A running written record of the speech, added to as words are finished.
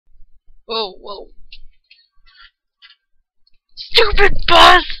Whoa, whoa. Stupid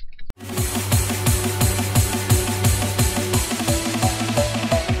bus!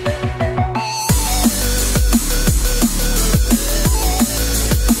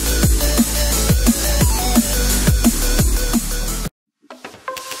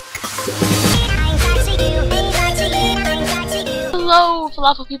 Hello,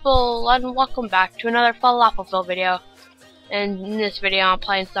 falafel people, and welcome back to another Falafelville video. And in this video, I'm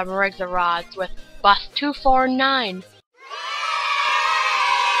playing some rigs of rods with bus 249.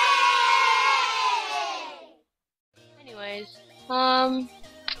 Anyways,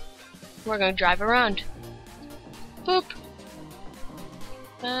 we're gonna drive around. Boop.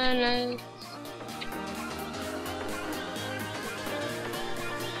 And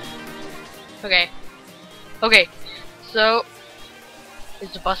Okay, so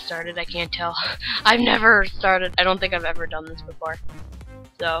is the bus started? I can't tell. I've never started. I don't think I've ever done this before.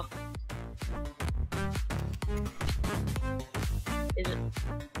 So is it?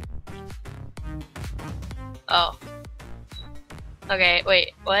 Oh. Okay,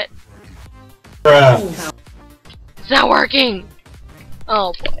 wait, what? It's not working!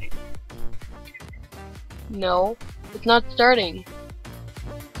 Oh boy. No, it's not starting.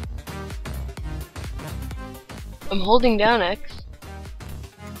 I'm holding down X.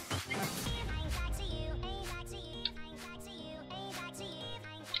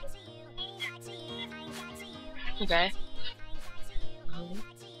 Okay.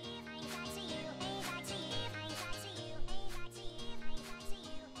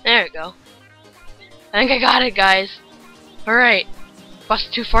 There we go. I think I got it, guys. Alright. Bus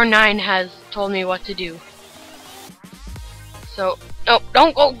 249 has told me what to do. So, no,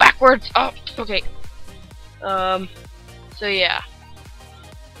 don't go backwards! Oh, okay. So yeah.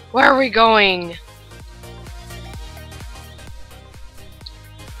 Where are we going?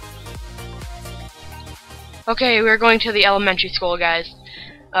 Okay, we're going to the elementary school, guys.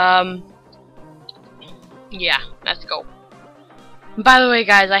 Yeah, let's go. By the way,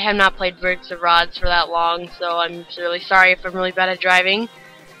 guys, I have not played rigs of rods for that long, so I'm really sorry if I'm really bad at driving.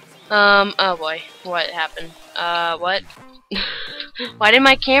 Oh boy, what happened? What? Why did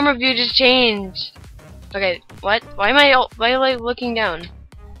my camera view just change? Okay, what? Why am I looking down?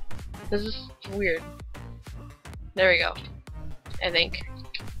 This is weird. There we go. I think.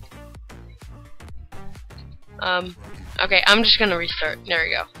 Okay, I'm just gonna restart. There we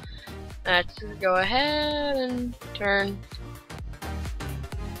go. Let's go ahead and turn.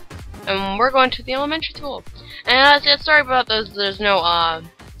 And we're going to the elementary school. And sorry about those. There's no, I'm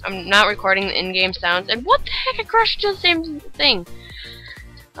not recording the in-game sounds. And what the heck? I crashed the same thing.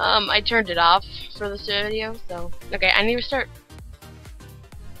 I turned it off for this video, so. Okay, I need to restart.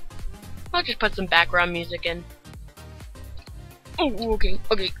 I'll just put some background music in. Oh, okay.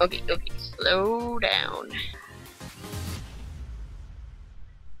 Slow down.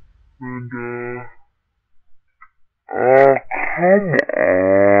 And, oh, come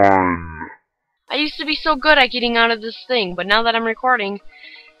on. I used to be so good at getting out of this thing, but now that I'm recording,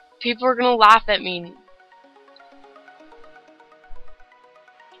 people are gonna laugh at me.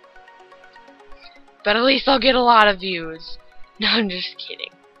 But at least I'll get a lot of views. No, I'm just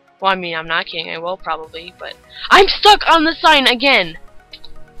kidding. Well, I mean, I'm not kidding. I will probably, but I'm stuck on the sign again.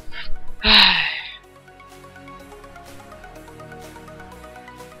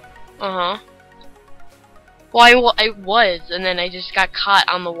 Uh-huh. Well, I was, and then I just got caught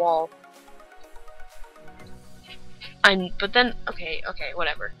on the wall. But then, okay,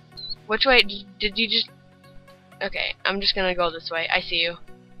 whatever. Which way, did you just... Okay, I'm just gonna go this way. I see you.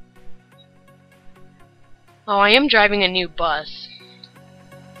 Oh, I am driving a new bus.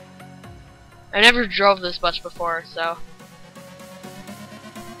 I never drove this bus before, so...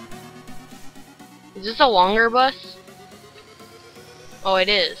 Is this a longer bus? Oh, it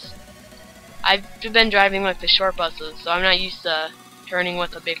is. I've been driving like the short buses, so I'm not used to turning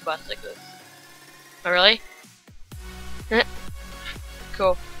with a big bus like this. Oh, really?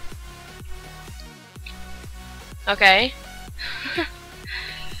 Cool. Okay.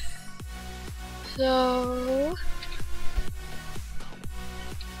 So...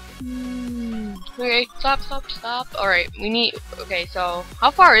 Okay, stop. Alright, we need... Okay, so... How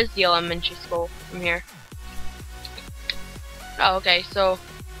far is the elementary school from here? Oh, okay, so...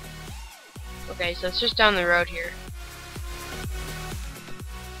 Okay, so it's just down the road here.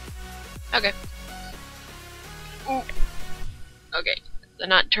 Okay. Ooh. Okay, did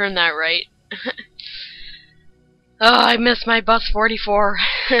not turn that right. Oh, I missed my bus 44.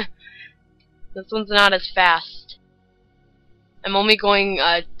 This one's not as fast. I'm only going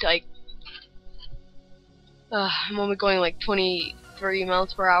I'm only going like 23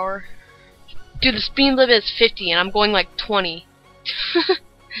 miles per hour. Dude, the speed limit is 50 and I'm going like 20.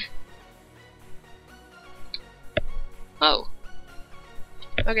 Oh.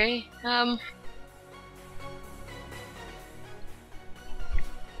 Okay, move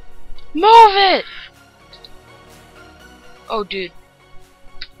it! Oh, dude.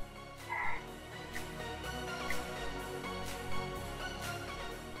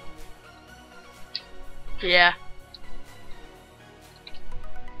 Yeah.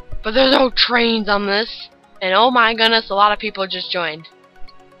 But there's no trains on this. And oh my goodness, a lot of people just joined.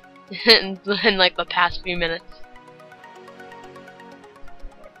 in like the past few minutes.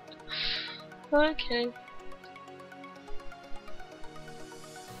 Okay.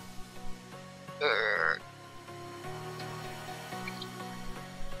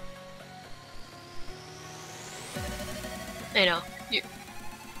 I know.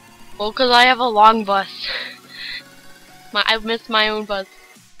 Well, 'cause I have a long bus. I've missed my own bus.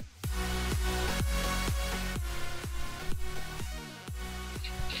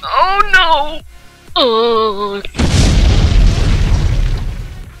 Oh no! Oh.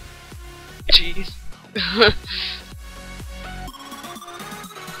 Jeez.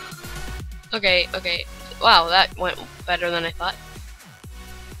 Okay, okay. Wow, that went better than I thought.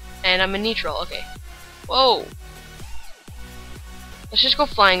 And I'm in neutral, okay. Whoa! Let's just go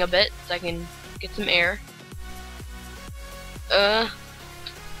flying a bit so I can get some air.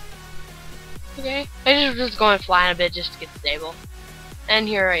 Okay. I just going flying a bit just to get stable. And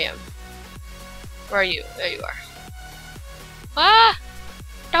here I am. Where are you? There you are. Ah!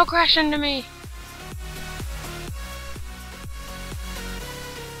 Don't crash into me!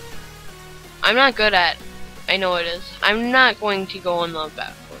 I'm not good at... I know it is. I'm not going to go on the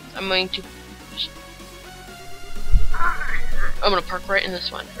backwards. I'm going to... I'm gonna park right in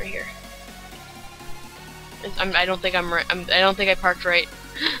this one, right here. I don't think I'm right. I don't think I parked right.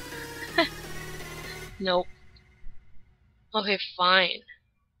 Nope. Okay, fine.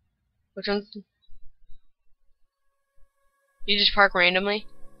 Which one's... You just park randomly?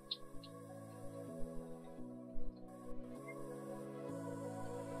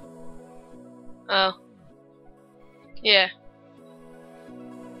 Oh. Yeah.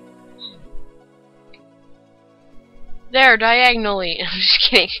 There, diagonally. I'm just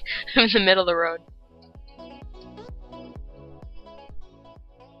kidding. I'm in the middle of the road.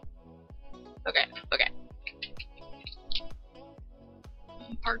 Okay, okay.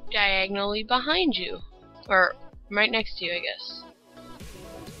 Park diagonally behind you. Or right next to you, I guess.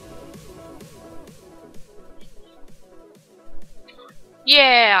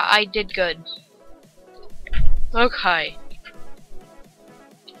 Yeah, I did good. Okay.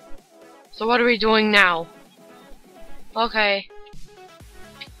 So what are we doing now? Okay.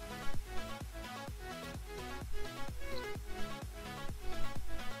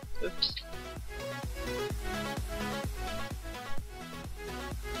 Oops.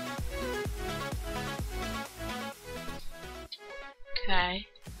 Okay.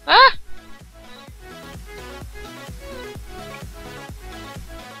 Ah!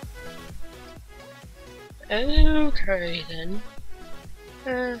 Okay then.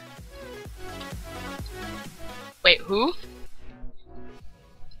 Wait, who?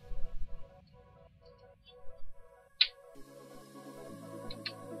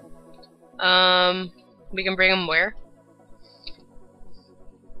 We can bring him where?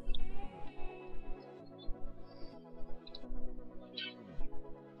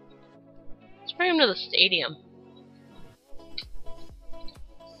 Let's bring him to the stadium.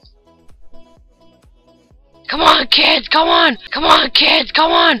 Come on, kids, come on! Come on, kids,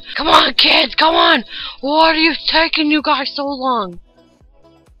 come on! Come on, kids, come on! What are you taking you guys so long?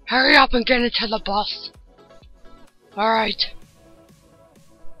 Hurry up and get into the bus. Alright.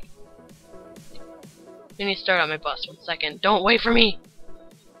 I need to start on my bus. 1 second. Don't wait for me!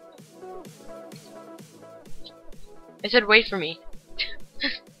 I said wait for me.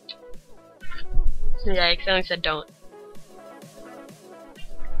 Yeah, I accidentally said don't.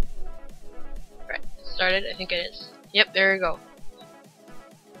 Right, started? I think it is. Yep, there we go.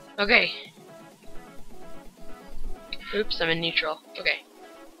 Okay. Oops, I'm in neutral. Okay.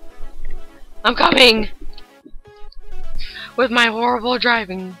 I'm coming! With my horrible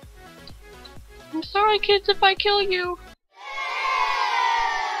driving. I'm sorry, kids, if I kill you.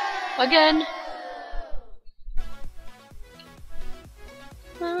 Again.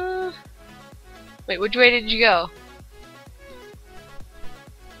 Wait, which way did you go?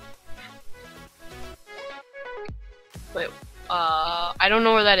 Wait, I don't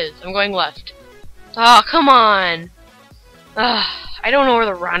know where that is. I'm going left. Oh, come on! I don't know where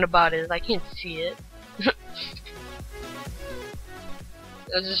the roundabout is. I can't see it.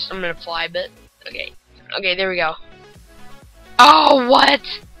 I'm gonna fly a bit. Okay. Okay, there we go. Oh, what?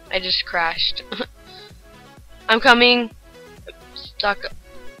 I just crashed. I'm coming. I'm stuck.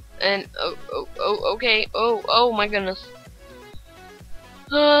 And okay. Oh my goodness.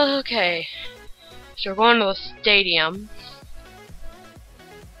 Okay. So we're going to the stadium.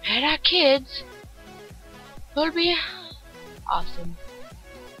 Hey, our kids. It'll be awesome.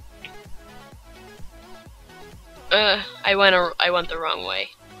 I went the wrong way.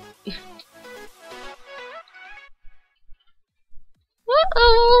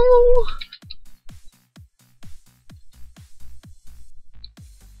 Uh-oh.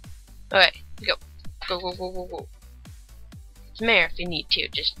 Okay, go. Go. It's Mare if you need to,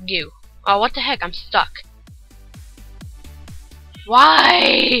 just go. Oh, what the heck, I'm stuck.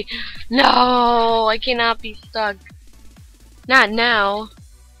 Why? No, I cannot be stuck. Not now.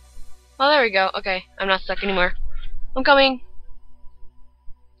 Oh, there we go. Okay, I'm not stuck anymore. I'm coming.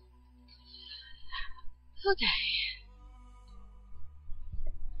 Okay.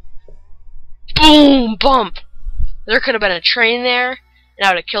 Boom! Bump! There could have been a train there, and I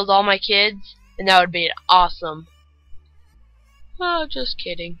would have killed all my kids, and that would have been awesome. Oh, just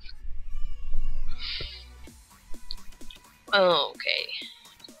kidding. Okay.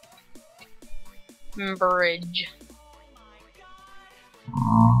 Bridge.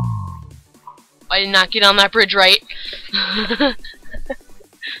 I did not get on that bridge right.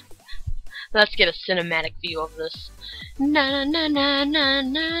 Let's get a cinematic view of this. Na na na na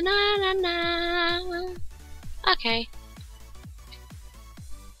na na na na. Okay.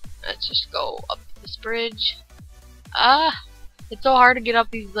 Let's just go up this bridge. It's so hard to get up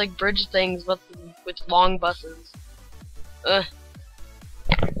these like bridge things with long buses. Ugh.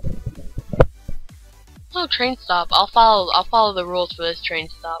 Oh, train stop. I'll follow the rules for this train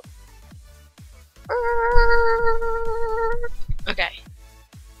stop. Okay.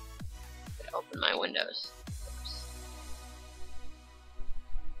 Open my windows. Oops.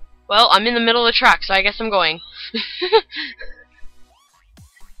 Well, I'm in the middle of the track, so I guess I'm going.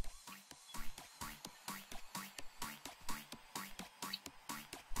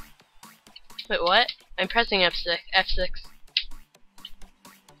 Wait, what? I'm pressing F6.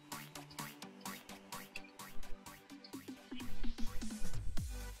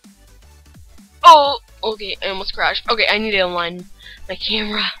 Oh! Okay, I almost crashed. Okay, I need to align my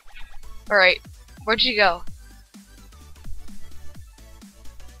camera. Alright, where'd you go?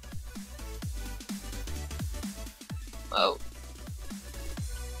 Oh.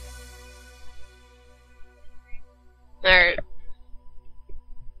 Alright.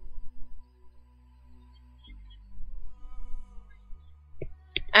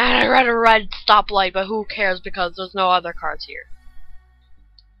 And I read a red stoplight, but who cares because there's no other cars here.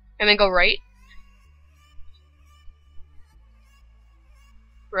 And then go right?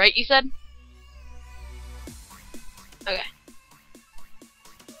 Right, you said? Okay.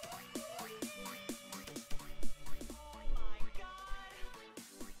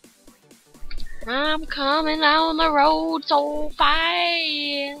 I'm coming down the road so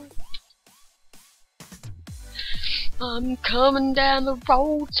fast. I'm coming down the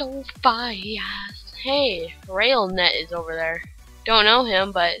road so fast. Hey, RailNet is over there. Don't know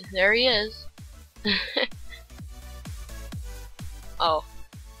him, but there he is. Oh.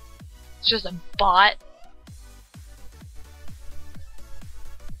 It's just a bot.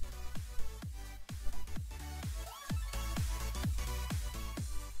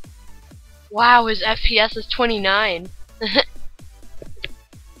 Wow, his FPS is 29.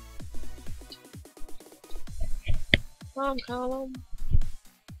 I'm coming.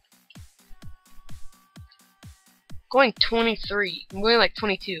 Going 23. I'm going like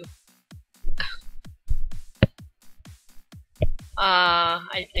 22.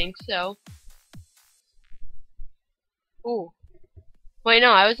 I think so. Ooh. Wait,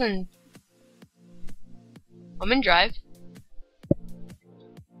 no, I'm in drive.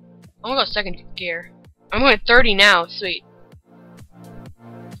 I'm gonna go second gear. I'm going 30 now, sweet.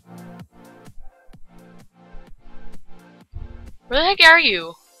 Where the heck are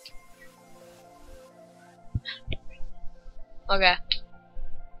you? Okay.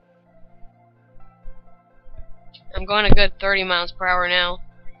 I'm going a good 30 miles per hour now.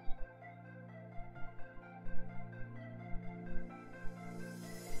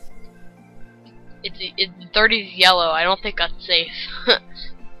 It's 30 is yellow. I don't think that's safe.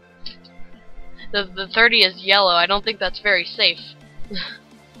 The 30 is yellow. I don't think that's very safe.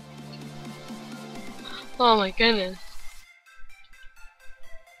 Oh my goodness.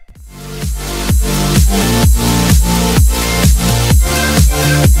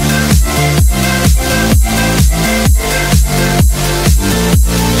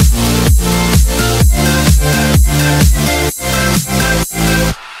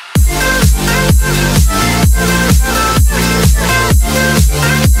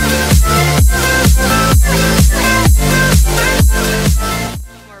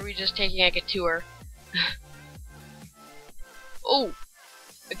 we just taking like a tour? Oh,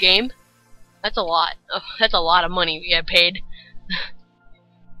 a game? That's a lot. Oh, that's a lot of money we get paid.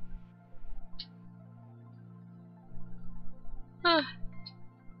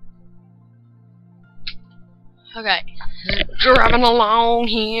 Okay, driving along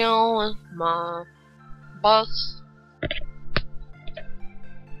here with my bus.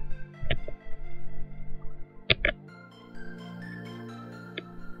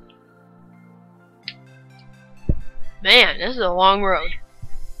 Man, this is a long road.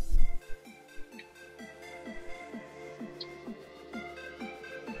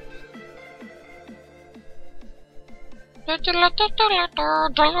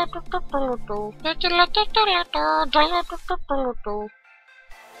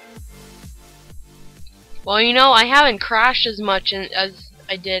 Well, you know, I haven't crashed as much as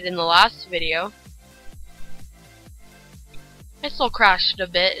I did in the last video. I still crashed a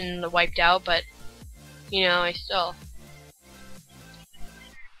bit and wiped out, but, you know, I still...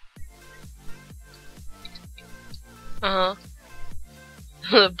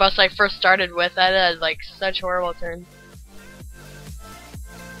 The bus I first started with, that had like such horrible turns.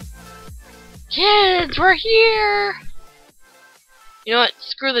 Kids, we're here! You know what?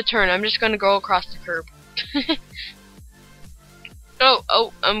 Screw the turn. I'm just gonna go across the curb.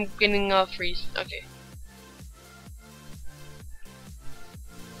 Oh, I'm getting a freeze. Okay.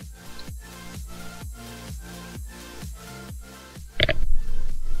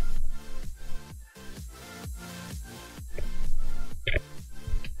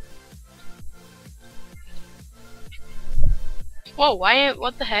 Whoa, why?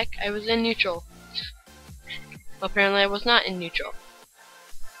 What the heck? I was in neutral. Apparently I was not in neutral.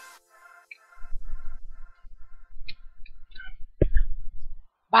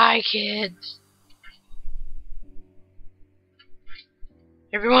 Bye, kids.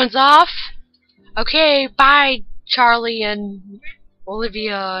 Everyone's off? Okay, bye, Charlie and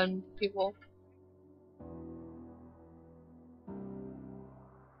Olivia and people.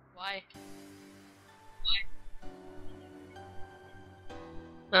 Why?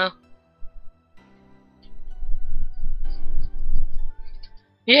 Oh.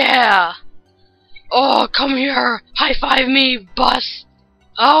 Yeah! Oh, come here! High five me, bus!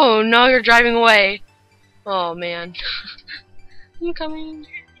 Oh, no, you're driving away. Oh, man. I'm coming.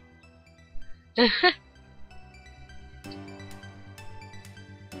 I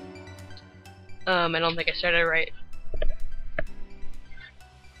don't think I started right.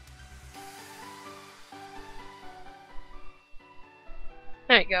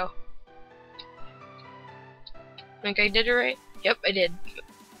 There you go. Think I did it right? Yep, I did.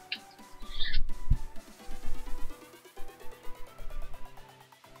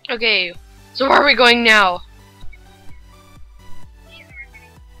 Okay, so where are we going now?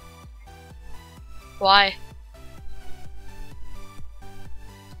 Why?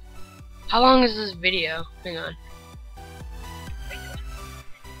 How long is this video? Hang on.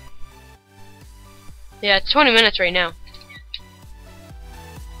 Yeah, it's 20 minutes right now.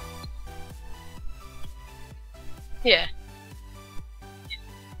 Yeah.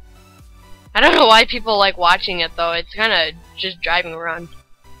 I don't know why people like watching it though. It's kind of just driving around.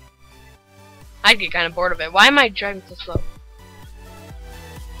 I'd get kind of bored of it. Why am I driving so slow?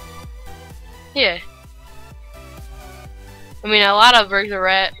 Yeah. I mean, a lot of Virtual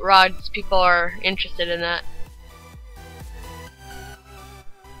Rods people are interested in that.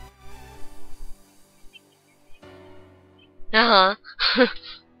 Uh-huh.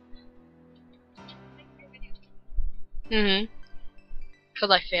 Mm-hmm.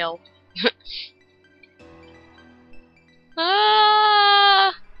 Because I failed.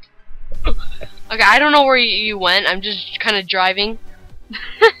 Ah! Okay, I don't know where you went. I'm just kind of driving.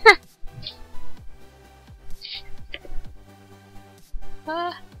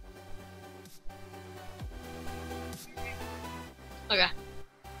 Okay.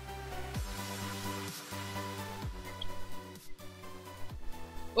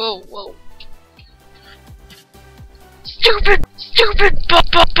 Whoa, whoa. Stupid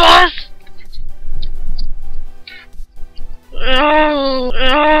bus!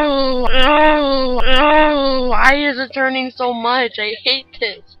 Why is it turning so much? I hate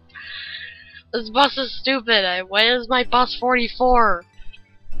this. This bus is stupid. Why is my bus 44?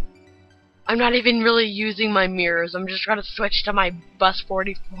 I'm not even really using my mirrors. I'm just gonna switch to my bus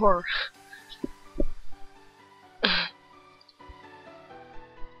 44.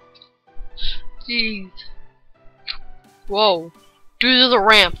 Jeez. Whoa. Do the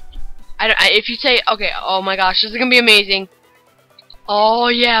ramp. If you say, okay, oh my gosh, this is gonna be amazing. Oh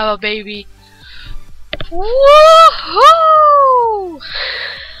yeah, baby. Woohoo!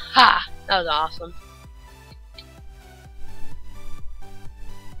 That was awesome.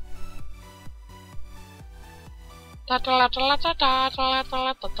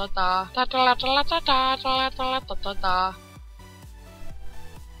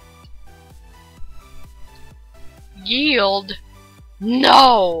 Yield?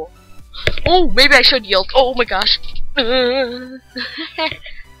 No! Oh, maybe I should yield. Oh my gosh.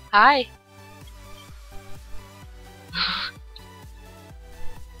 Hi.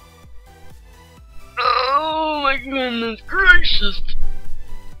 Oh my goodness gracious.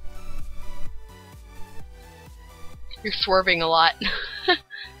 You're swerving a lot.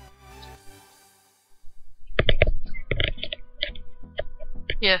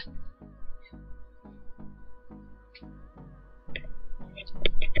 Yeah.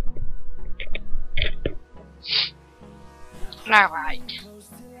 Alright.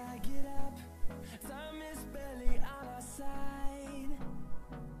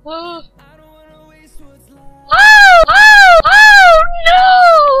 Oh. Oh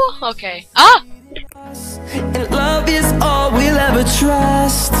no! Okay. Ah! And love is all we'll ever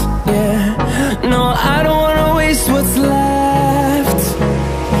trust. Yeah. No, I don't wanna waste what's left.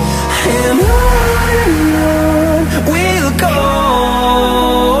 And on we'll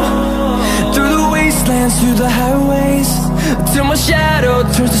go, through the wastelands, through the highways, till my shadow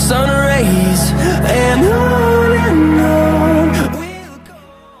turns to sun rays. And on we'll go.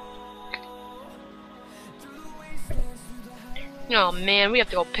 Oh man, we have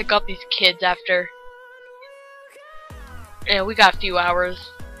to go pick up these kids after. Yeah, we got a few hours.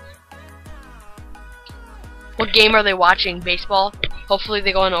 What game are they watching? Baseball? Hopefully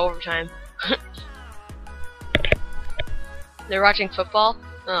they go into overtime. They're watching football?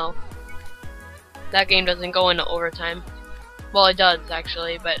 Oh. That game doesn't go into overtime. Well, it does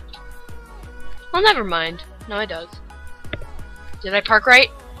actually, but... Well, never mind. No, it does. Did I park right?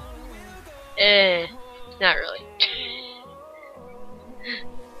 Not really.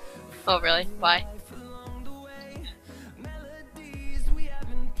 Oh, really? Why?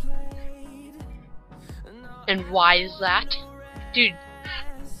 And why is that? Dude,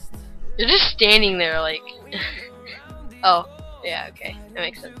 you're just standing there like... Oh, yeah, okay. That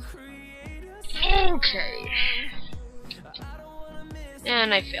makes sense. Okay.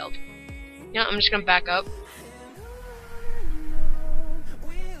 And I failed. You know, I'm just gonna back up.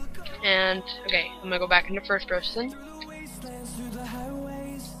 And, okay, I'm gonna go back into first person.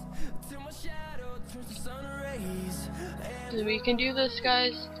 We can do this,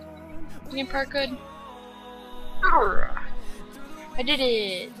 guys. We can park good. I did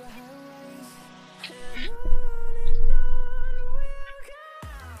it!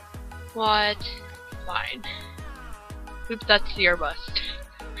 What? Fine. Oops, that's your bus.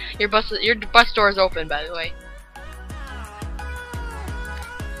 Your bus door is open, by the way.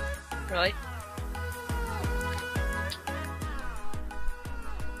 Really?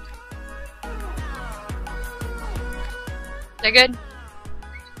 Is that good?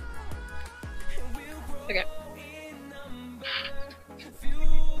 Okay.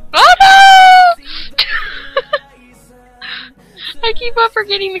 Oh no! I keep on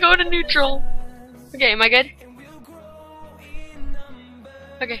forgetting to go to neutral. Okay, am I good?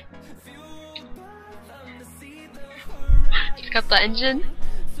 Okay. Just got the engine.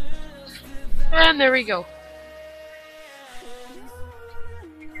 And there we go.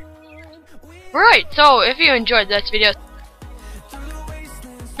 Right, so if you enjoyed this video...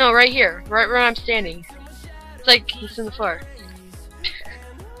 No, right here. Right where I'm standing. It's like it's in the floor.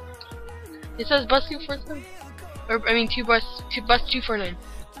 It says bus 249. Or I mean bus 249.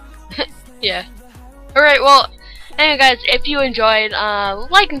 Yeah. Alright, well anyway guys, if you enjoyed,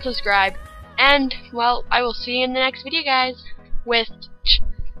 like and subscribe, and well, I will see you in the next video guys with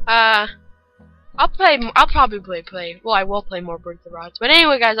I will play more Birds of Rods. But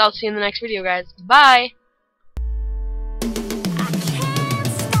anyway guys, I'll see you in the next video guys. Bye.